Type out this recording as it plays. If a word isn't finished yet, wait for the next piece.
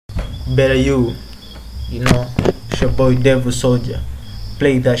Better you. You know, it's your boy Devu Soja.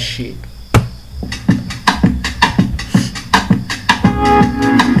 Play that shit.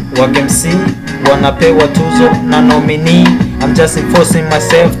 MC wanapewa tuzo na nominee. I'm just enforcing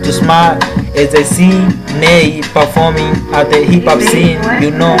myself to smile as I see Nay performing at the hip hop scene.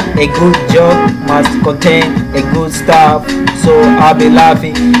 You know, a good job must contain a good stuff, so I'll be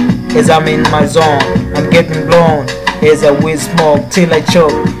laughing as I'm in my zone. I'm getting blown as I will smoke till I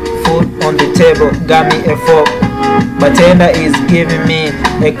choke. Food on the table, got me a fork. Bartender is giving me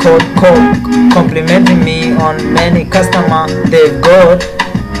a cold coke, complimenting me on many customers they've got.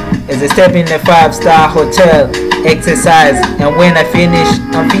 As I step in a 5-star hotel, exercise, and when I finish,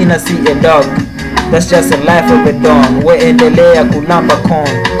 I'm finna see a dog. That's just the life of a don. Weendelea kulamba con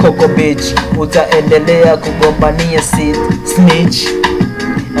Coco Beach, utaendelea kugombania seat snitch.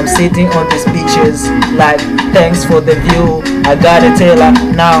 I'm sitting on these beaches like, thanks for the view. I got a tailor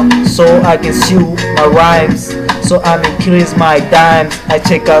now so I can sew my rhymes, so I'm increase my dimes. I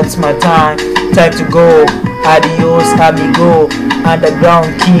check out my time to go. Adios amigo,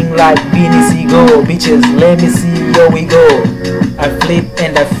 underground king like Beanie Siegel. Bitches, let me see, here we go. I flip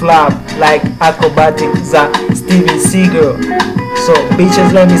and I flop like acrobatics Steven Seagal. So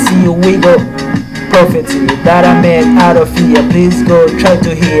bitches, let me see you wiggle. Prophecy that I made out of fear, please go try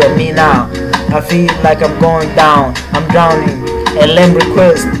to hear me now. I feel like I'm going down, I'm drowning. A lame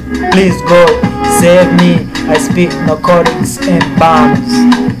request, please go save me. I spit narcotics and bombs.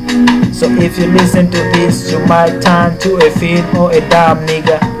 So if you listen to this, you might turn to a fiend or a damn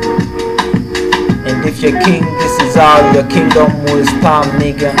nigga. And if you're king, this is how your kingdom will stand,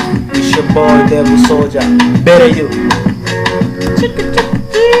 nigga. It's your boy Devu Soja. Better you.